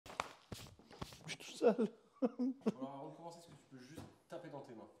seul. Alors avant de commencer, est-ce que tu peux juste taper dans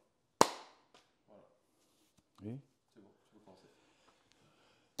tes mains? Voilà. Oui. C'est bon, tu peux commencer.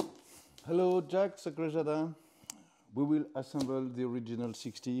 Hello, Jacques, Secret Jardin. We will assemble the original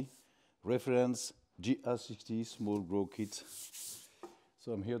 60 reference GR60 small grow kit.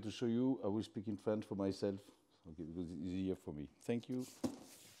 So I'm here to show you. I will speak in French for myself, okay, because it's easier for me. Thank you.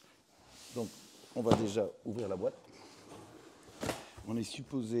 Donc, on va déjà ouvrir la boîte. On est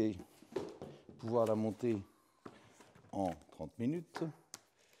supposé pouvoir la monter en 30 minutes.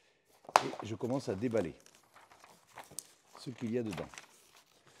 Et je commence à déballer ce qu'il y a dedans.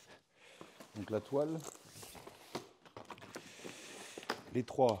 Donc la toile, les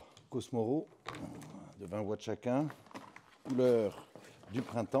 3 Cosmoro de 20 watts chacun, couleur du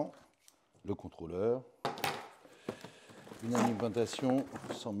printemps, le contrôleur, une alimentation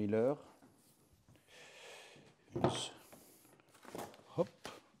 100 000 heures, hop,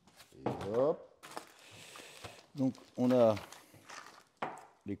 et hop. Donc on a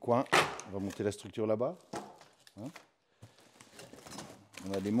les coins, on va monter la structure là-bas. Hein.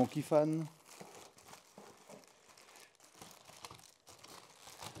 On a des monkey fans.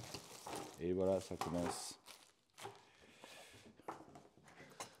 Et voilà, ça commence.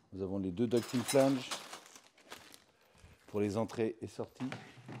 Nous avons les 2 Ducting Flange pour les entrées et sorties.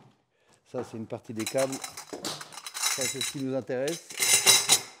 Ça, c'est une partie des câbles. Ça, c'est ce qui nous intéresse.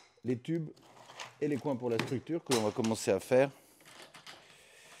 Les tubes et les coins pour la structure que l'on va commencer à faire.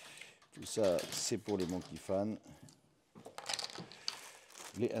 Tout ça, c'est pour les monkey fans.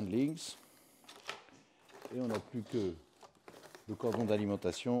 Les handlings. Et on n'a plus que le cordon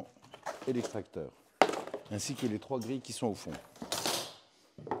d'alimentation et l'extracteur, ainsi que les 3 grilles qui sont au fond,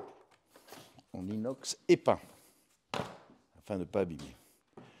 en inox et peint, afin de ne pas abîmer.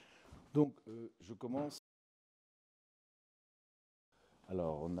 Donc, je commence.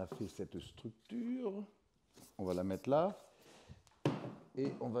 Alors, on a fait cette structure, on va la mettre là,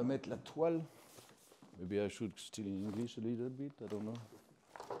 et on va mettre la toile. Maybe I should still in English a little bit, I don't know.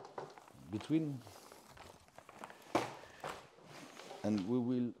 Between. And we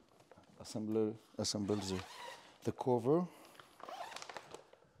will assemble the cover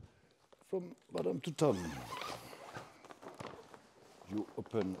from bottom to top. You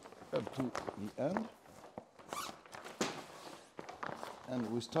open up to the end, and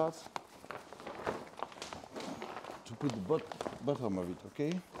we start to put the bottom of it,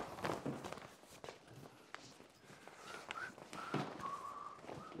 okay?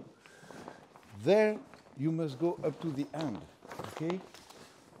 There you must go up to the end, okay?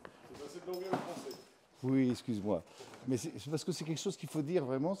 Oui, excuse-moi. Mais c'est parce que c'est quelque chose qu'il faut dire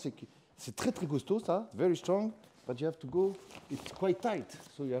vraiment, c'est que c'est très très costaud ça, very strong, but you have to go, it's quite tight,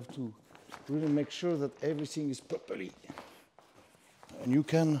 so you have to really make sure that everything is properly. And you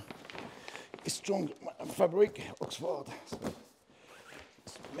can, it's strong fabric, Oxford,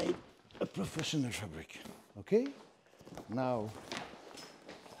 it's made a professional fabric, okay? Now,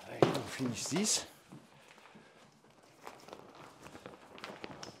 I will finish this.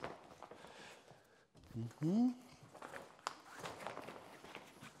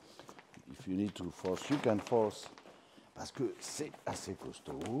 If you need to force, you can force, parce que c'est assez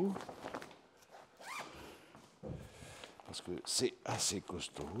costaud. Parce que c'est assez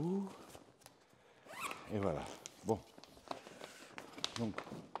costaud. Et voilà. Bon. Donc,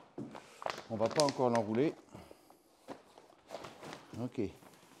 on va pas encore l'enrouler. Ok.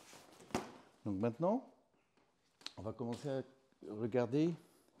 Donc maintenant, on va commencer à regarder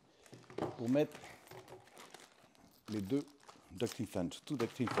pour mettre les 2 ducting flange, 2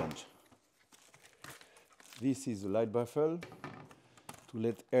 ducting flange. This is the light baffle to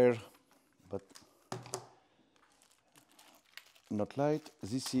let air, but not light.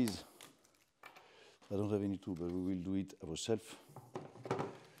 This is, I don't have any tool, but we will do it ourselves.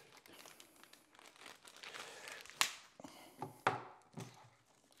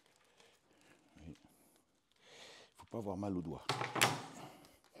 Il ne faut pas avoir mal aux doigts.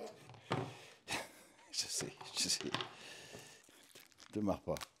 Je sais. Ne te marre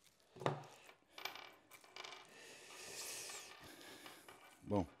pas.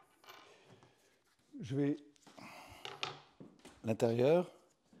 Bon. Je vais l'intérieur,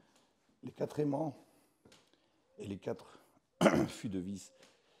 les 4 aimants et les 4 fûts de vis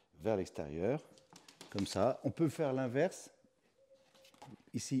vers l'extérieur. Comme ça. On peut faire l'inverse.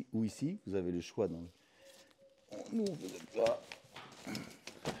 Ici ou ici. Vous avez le choix. Nous, vous êtes là.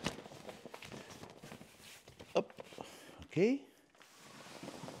 Hop. OK. Et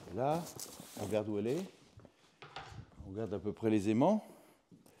là, on regarde où elle est. On regarde à peu près les aimants.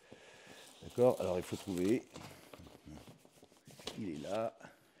 D'accord? Alors, il faut trouver. Il est là.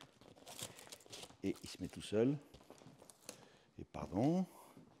 et il se met tout seul. Et pardon.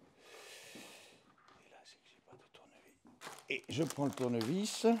 Et là, c'est que j'ai pas de tournevis. Et je prends le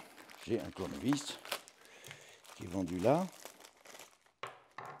tournevis. J'ai un tournevis qui est vendu là.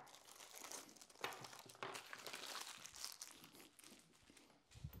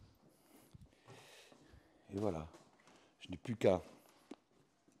 Et voilà. Je n'ai plus qu'à.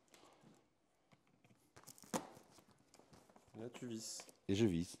 Là, tu visses. Et je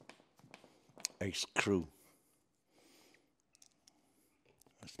visse. Avec screw.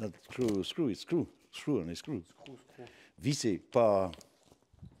 It's not screw, screw, it's screw. Screw on a screw. Screw. Visser, pas.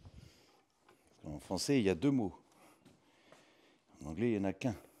 En français, il y a deux mots. En anglais, il n'y en a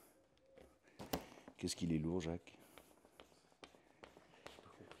qu'un. Qu'est-ce qu'il est lourd, Jacques?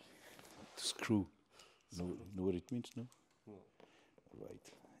 Screw. Know what it means, no? Non.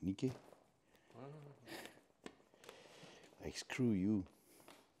 Right. Niquer. I screw you.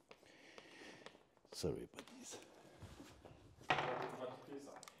 Sorry about this. On va piquer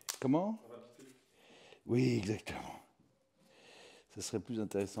ça. Comment? On va piquer. Oui, exactement. Ce serait plus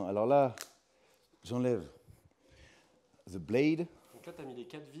intéressant. Alors là, j'enlève the blade. Donc là, tu as mis les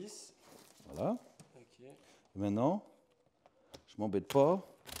 4 vis. Voilà. Ok. Et maintenant, je m'embête pas.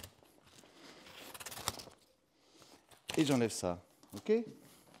 Et j'enlève ça. OK?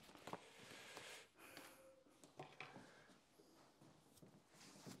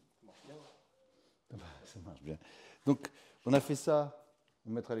 Ça marche bien. Donc, on a fait ça. On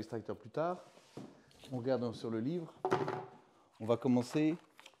mettra l'extracteur plus tard. On regarde sur le livre. On va commencer.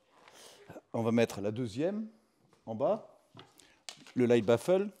 On va mettre la deuxième en bas. Le light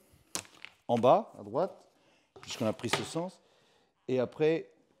baffle en bas, à droite, puisqu'on a pris ce sens. Et après,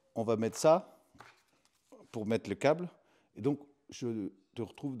 on va mettre ça pour mettre le câble. Et donc, je te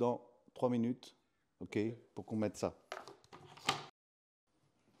retrouve dans 3 minutes, OK, pour qu'on mette ça.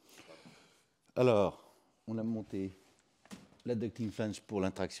 Alors, on a monté la Ducting Flange pour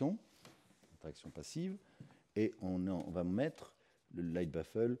l'interaction passive, et on va mettre le light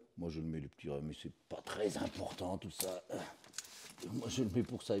baffle. Moi, je le mets le petit, mais c'est pas très important tout ça. Moi, je le mets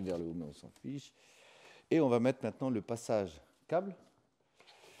pour ça et vers le haut, mais on s'en fiche. Et on va mettre maintenant le passage câble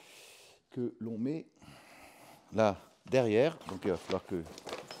que l'on met là derrière. Donc, il va falloir que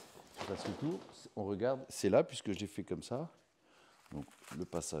je fasse le tour. On regarde, c'est là puisque je l'ai fait comme ça. Donc, le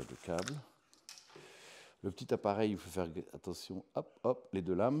passage de câble. Le petit appareil, il faut faire attention, hop, hop, les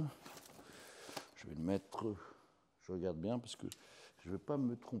deux lames. Je vais le mettre, je regarde bien parce que je ne veux pas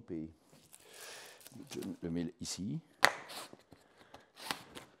me tromper. Je le mets ici.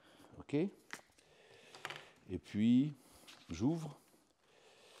 OK. Et puis, j'ouvre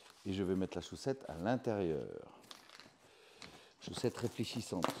et je vais mettre la chaussette à l'intérieur. Chaussette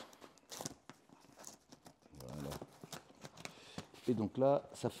réfléchissante. Voilà. Et donc là,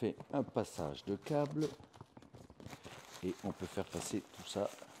 ça fait un passage de câble. Et on peut faire passer tout ça,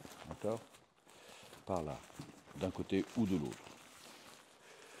 d'accord, par là, d'un côté ou de l'autre.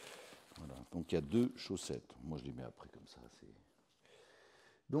 Voilà. Donc il y a deux chaussettes. Moi je les mets après comme ça.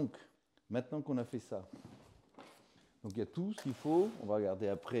 Donc, maintenant qu'on a fait ça, donc il y a tout ce qu'il faut. On va regarder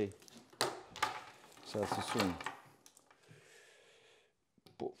après. Ça, ce sont...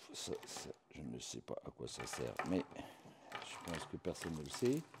 Pouf, ça, je ne sais pas à quoi ça sert, mais je pense que personne ne le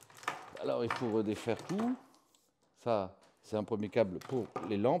sait. Alors il faut redéfaire tout. Ça, c'est un premier câble pour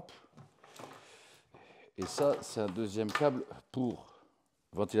les lampes. Et ça, c'est un deuxième câble pour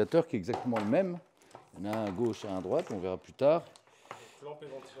le ventilateur qui est exactement le même. Il y en a un à gauche et un à droite, on verra plus tard. Donc, lampe et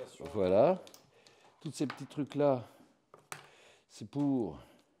ventilation. Voilà. Tous ces petits trucs-là, c'est pour...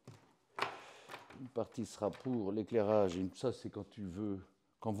 Une partie sera pour l'éclairage. Et ça, c'est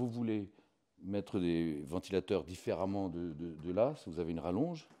quand vous voulez mettre des ventilateurs différemment de là, si vous avez une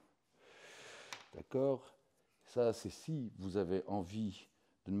rallonge. D'accord ? Ça, c'est si vous avez envie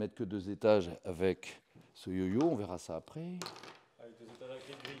de ne mettre que 2 étages avec ce yo-yo. On verra ça après. Avec 2 étages avec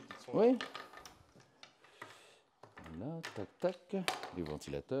les grilles qui sont... Oui. Voilà, tac, tac. Les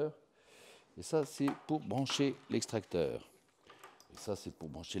ventilateurs. Et ça, c'est pour brancher l'extracteur. Et ça, c'est pour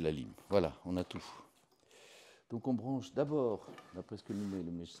brancher la lime. Voilà, on a tout. Donc, on branche d'abord, d'après ce que nous met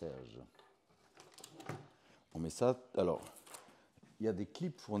le message. On met ça. Alors, il y a des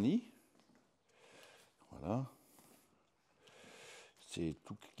clips fournis. Voilà. C'est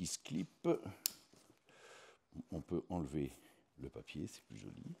tout qui se clip. On peut enlever le papier, c'est plus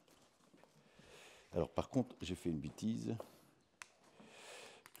joli. Alors par contre, j'ai fait une bêtise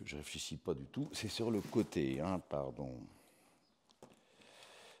que je ne réfléchis pas du tout. C'est sur le côté, hein, pardon.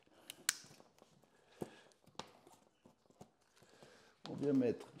 On vient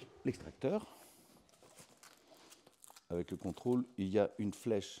mettre l'extracteur. Avec le contrôle, il y a une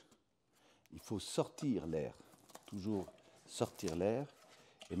flèche il faut sortir l'air. Toujours sortir l'air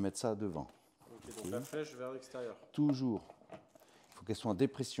et mettre ça devant. Ok, donc la flèche vers l'extérieur. Toujours. Il faut qu'elle soit en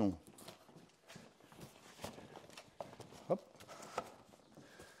dépression. Hop.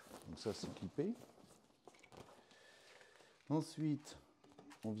 Donc ça, c'est clippé. Ensuite,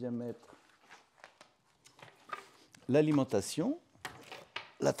 on vient mettre l'alimentation,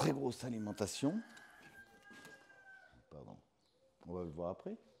 la très grosse alimentation. Pardon, on va le voir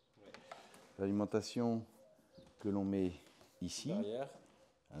après. Ouais. L'alimentation que l'on met ici. Derrière.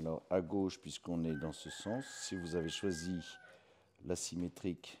 Alors à gauche, puisqu'on est dans ce sens, si vous avez choisi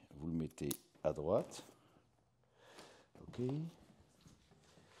l'asymétrique, vous le mettez à droite. Ok.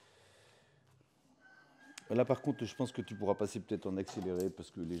 Là par contre, je pense que tu pourras passer peut-être en accéléré parce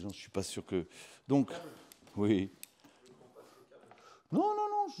que les gens, je suis pas sûr que. Donc, oui. Non, non,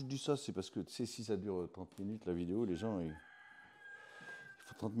 non, je dis ça, c'est parce que tu sais, si ça dure 30 minutes la vidéo, les gens, il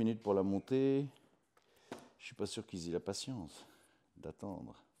faut 30 minutes pour la monter. Je suis pas sûr qu'ils aient la patience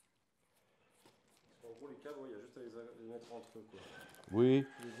d'attendre. En gros, les câbles, il y a juste à les mettre entre eux, quoi. Oui,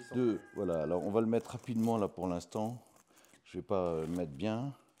 voilà. Alors on va le mettre rapidement là pour l'instant. Je vais pas le mettre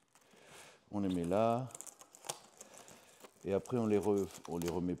bien. On les met là. Et après on les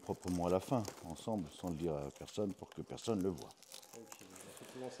remet proprement à la fin, ensemble, sans le dire à personne, pour que personne ne le voie. Ok, on fait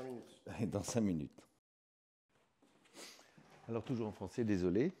tout dans 5 minutes. Et dans 5 minutes. Alors toujours en français,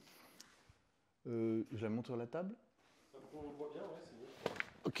 désolé. Je la monte sur la table. On le voit bien, ouais, c'est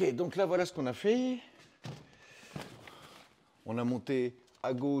mieux. Ok, donc là voilà ce qu'on a fait. On a monté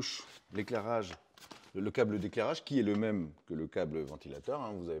à gauche l'éclairage, le câble d'éclairage qui est le même que le câble ventilateur,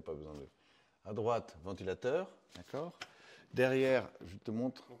 hein, vous n'avez pas besoin de... À droite, ventilateur, d'accord. Derrière, je te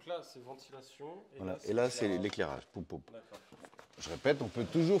montre. Donc là, c'est ventilation. Et voilà. là, Et là, c'est l'éclairage. D'accord. Je répète, on peut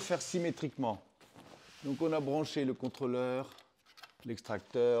toujours faire symétriquement. Donc on a branché le contrôleur,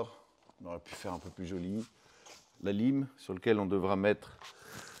 l'extracteur, on aurait pu faire un peu plus joli, la lime sur lequel on devra mettre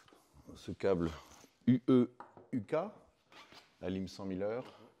ce câble UE-UK, la lime 100 000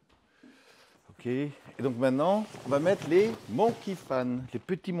 heures. Ok. Et donc maintenant, on va mettre les monkey fans, les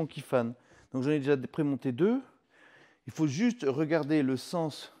petits monkey fans. Donc j'en ai déjà prémonté 2. Il faut juste regarder le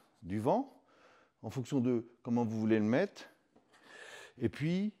sens du vent en fonction de comment vous voulez le mettre. Et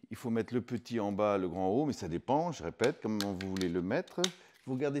puis, il faut mettre le petit en bas, le grand en haut, mais ça dépend, je répète, comment vous voulez le mettre.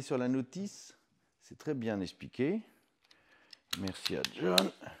 Vous regardez sur la notice, c'est très bien expliqué. Merci à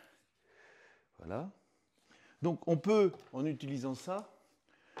John. Voilà. Donc, on peut, en utilisant ça,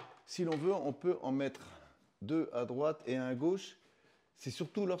 si l'on veut, on peut en mettre 2 à droite et 1 à gauche. C'est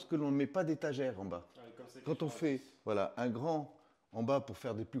surtout lorsque l'on ne met pas d'étagère en bas. Quand on fait voilà, un grand en bas pour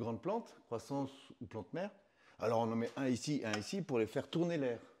faire des plus grandes plantes, croissance ou plantes mères, alors on en met un ici pour les faire tourner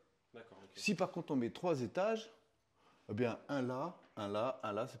l'air. Okay. Si par contre on met 3 étages, eh bien un là,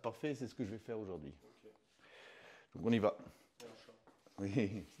 c'est parfait, c'est ce que je vais faire aujourd'hui. Okay. Donc on y va.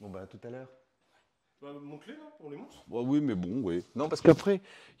 Oui, bon bah à tout à l'heure. Bah, monte-les là, on les monte. Bah, oui, mais bon, oui. Non, parce qu'après,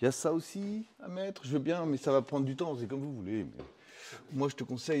 il y a ça aussi à mettre, je veux bien, mais ça va prendre du temps, c'est comme vous voulez. Mais... Moi, je te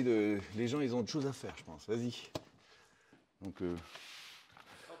conseille de... Les gens, ils ont autre chose à faire, je pense. Vas-y. Donc,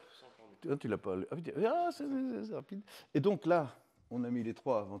 tu l'as pas... Ah, c'est rapide. Et donc là, on a mis les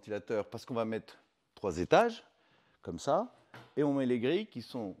 3 ventilateurs parce qu'on va mettre 3 étages, comme ça. Et on met les grilles qui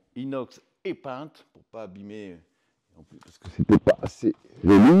sont inox et peintes pour pas abîmer, en plus, parce que c'était pas assez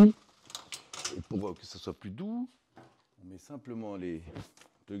joli. Et pour que ça soit plus doux, on met simplement les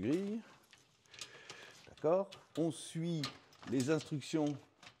 2 grilles. D'accord ? On suit les instructions,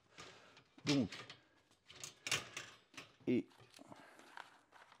 donc, et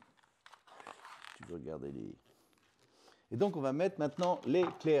tu veux regarder les... Et donc, on va mettre maintenant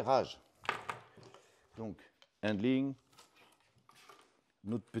l'éclairage. Donc, handling,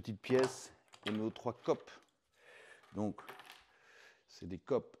 notre petite pièce et nos 3 copes. Donc, c'est des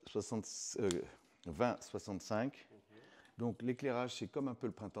copes 20-65. Donc, l'éclairage, c'est comme un peu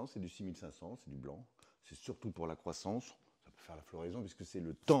le printemps, c'est du 6500, c'est du blanc. C'est surtout pour la croissance. Ça peut faire la floraison puisque c'est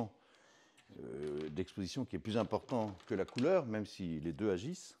le temps d'exposition qui est plus important que la couleur, même si les deux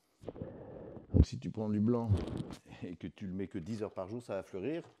agissent. Donc si tu prends du blanc et que tu le mets que 10 heures par jour, ça va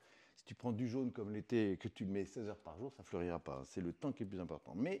fleurir. Si tu prends du jaune comme l'été et que tu le mets 16 heures par jour, ça ne fleurira pas. C'est le temps qui est plus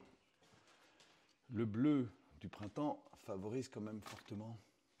important. Mais le bleu du printemps favorise quand même fortement.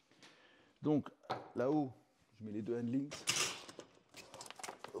 Donc là-haut, je mets les 2 handlings.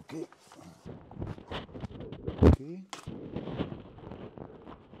 Ok.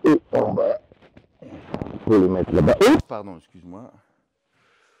 Et en bas, il faut le mettre là-bas. Oh, pardon, excuse-moi.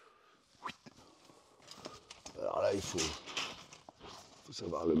 Alors là, il faut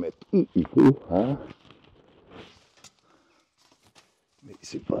savoir le mettre où il faut. Hein. Mais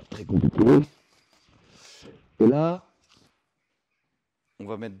c'est pas très compliqué. Et là, on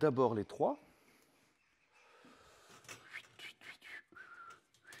va mettre d'abord les 3.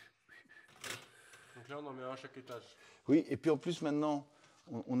 Donc là, on en met un à chaque étage. Oui, et puis en plus maintenant,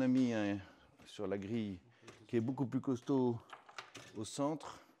 on a mis sur la grille qui est beaucoup plus costaud au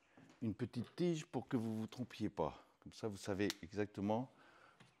centre, une petite tige pour que vous ne vous trompiez pas. Comme ça, vous savez exactement.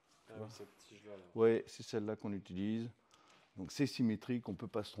 Ah oui, cette tige-là. Là. Oui, c'est celle-là qu'on utilise. Donc c'est symétrique, on ne peut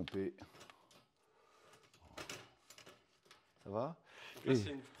pas se tromper. Ça va? Donc là,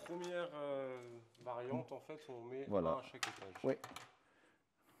 c'est une première variante, en fait, où on met voilà. un à chaque étage. Oui.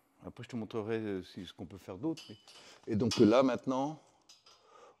 Après, je te montrerai ce qu'on peut faire d'autre. Et donc là, maintenant,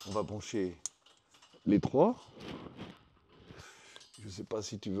 on va brancher les 3. Je ne sais pas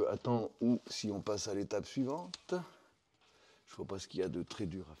si tu veux attendre ou si on passe à l'étape suivante. Je ne vois pas ce qu'il y a de très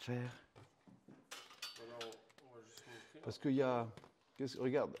dur à faire. Voilà, on va juste montrer. Parce qu'il y a...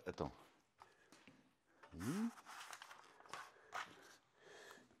 Regarde, attends.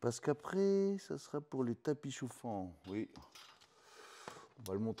 Parce qu'après, ça sera pour les tapis chauffants. Oui. On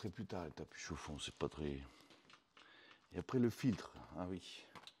va le montrer plus tard, les tapis chauffants. C'est pas très... Et après, le filtre. Ah oui.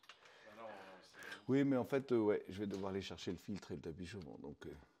 Oui, mais en fait, ouais, je vais devoir aller chercher le filtre et le tapis chauffant. Donc,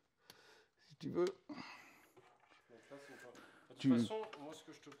 si tu veux... De toute façon, moi, ce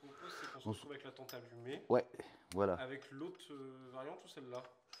que je te propose, c'est qu'on se retrouve avec la tente allumée. Ouais, voilà. Avec l'autre variante ou celle-là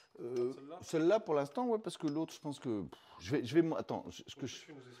Celle-là, pour l'instant, ouais, parce que l'autre, je pense que... Attends, ce que je...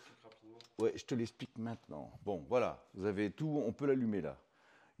 Tu nous expliques rapidement. Ouais, je te l'explique maintenant. Bon, voilà, vous avez tout, on peut l'allumer là.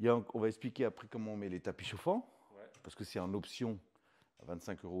 On va expliquer après comment on met les tapis chauffants, ouais. Parce que c'est en option à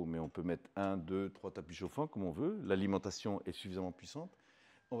 25 €, mais on peut mettre 1, 2, 3 tapis chauffants comme on veut. L'alimentation est suffisamment puissante.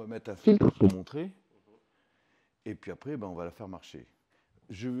 On va mettre un filtre pour montrer. Et puis après, ben, on va la faire marcher.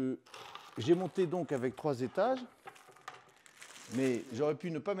 J'ai monté donc avec 3 étages, mais j'aurais pu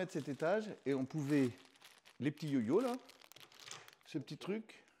ne pas mettre cet étage et on pouvait, les petits yo-yo là, ce petit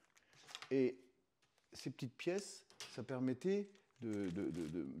truc et ces petites pièces, ça permettait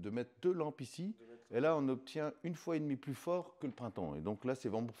de mettre 2 lampes ici. Et là, on obtient 1,5 fois plus fort que le printemps. Et donc là, c'est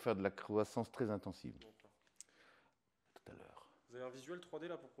vraiment pour faire de la croissance très intensive. Tout à l'heure. Vous avez un visuel 3D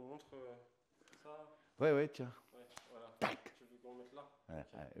là pour qu'on montre ça? Ouais, tiens. Ouais, voilà. Tac. Tu veux qu'on le mette là? Ouais,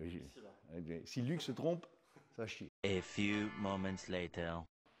 okay. Ici, là. Si Luc se trompe, ça chie. A few moments later.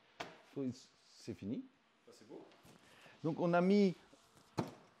 C'est fini. Ça, c'est beau. Donc on a mis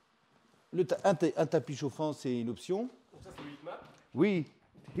un tapis chauffant, c'est une option. Donc ça, c'est le heat mat? Oui,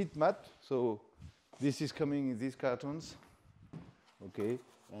 heat mat. So this is coming in these cartons. Okay,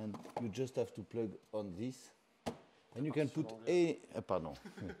 and you just have to plug on this. And you can put pardon.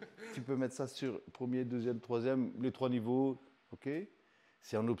 Tu peux mettre ça sur premier, deuxième, troisième, les 3 niveaux. Ok,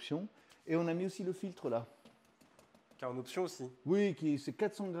 c'est en option. Et on a mis aussi le filtre là. Qui est en option aussi. Oui, c'est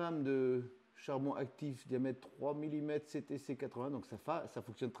 400 grammes de charbon actif, diamètre 3 mm, CTC 80. Donc ça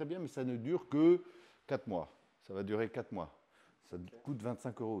fonctionne très bien, mais ça ne dure que 4 mois. Ça va durer 4 mois. Ça coûte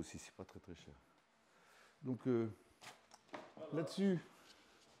 25 € aussi, c'est pas très très cher. Donc là-dessus,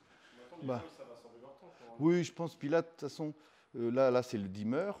 bah, ça va sans temps, oui, je pense. Puis là, de toute façon, là c'est le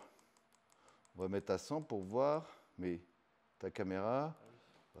dimmer. On va mettre à 100 pour voir, mais ta caméra,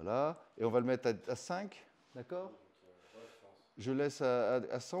 voilà. Et on va le mettre à 5, d'accord? Je laisse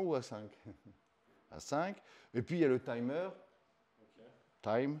à 100 ou à 5? À 5. Et puis il y a le timer.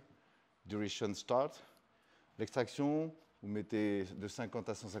 Time, duration start. L'extraction, vous mettez de 50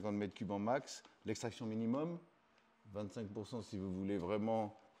 à 150 mètres cubes en max. L'extraction minimum, 25% si vous voulez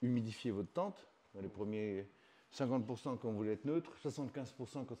vraiment humidifier votre tente. Dans les premiers 50% quand vous voulez être neutre,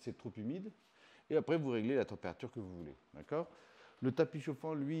 75% quand c'est trop humide. Et après, vous réglez la température que vous voulez. D'accord? Le tapis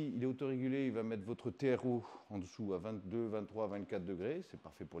chauffant, lui, il est autorégulé. Il va mettre votre TRO en dessous à 22, 23, 24 degrés. C'est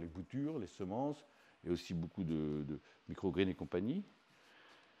parfait pour les boutures, les semences et aussi beaucoup de microgreens et compagnie.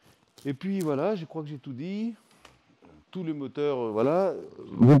 Et puis voilà, je crois que j'ai tout dit. Tous les moteurs, voilà.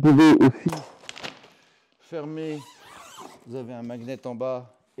 Vous pouvez aussi fermer. Vous avez un magnet en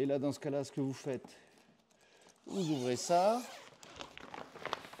bas. Et là, dans ce cas-là, ce que vous faites, vous ouvrez ça.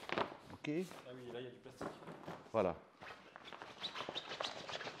 OK. Ah oui, là, il y a du plastique. Voilà.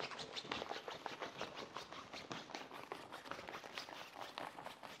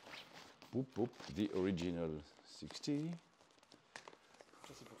 The original 60.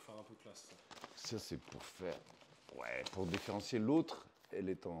 Ça, c'est pour faire un peu classe. Ça, c'est pour faire... Ouais, pour différencier l'autre, elle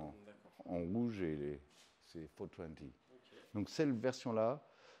est en rouge et c'est 420. Okay. Donc, cette version-là,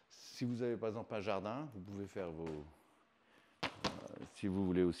 si vous avez par exemple un jardin, vous pouvez faire vos... si vous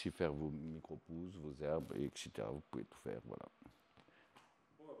voulez aussi faire vos micro-pousses, vos herbes, etc., vous pouvez tout faire, voilà.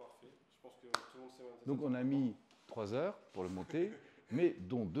 Bon, bah, parfait. Je pense que tout le monde sait maintenant. Donc, on a mis 3 heures pour le monter. mais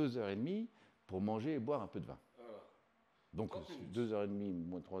dont 2h30 pour manger et boire un peu de vin. Voilà. Donc 30 minutes. 2h30,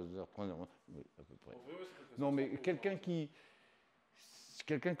 moins 3h, 3h, oui, à peu près. En vrai, ouais, ça peut faire Non, 30 mais minutes, quelqu'un hein.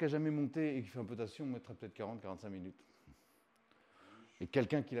 qui a jamais monté et qui fait un peu de station mettra peut-être 40-45 minutes. Et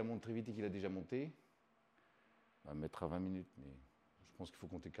quelqu'un qui la monte très vite et qui l'a déjà monté, bah, mettra 20 minutes. Mais je pense qu'il faut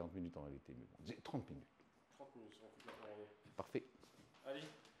compter 40 minutes en réalité. Mais bon, 30 minutes. 30 minutes, on coupe la journée. Parfait. Allez,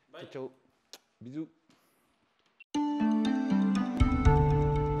 bye. Ciao, ciao. Bisous.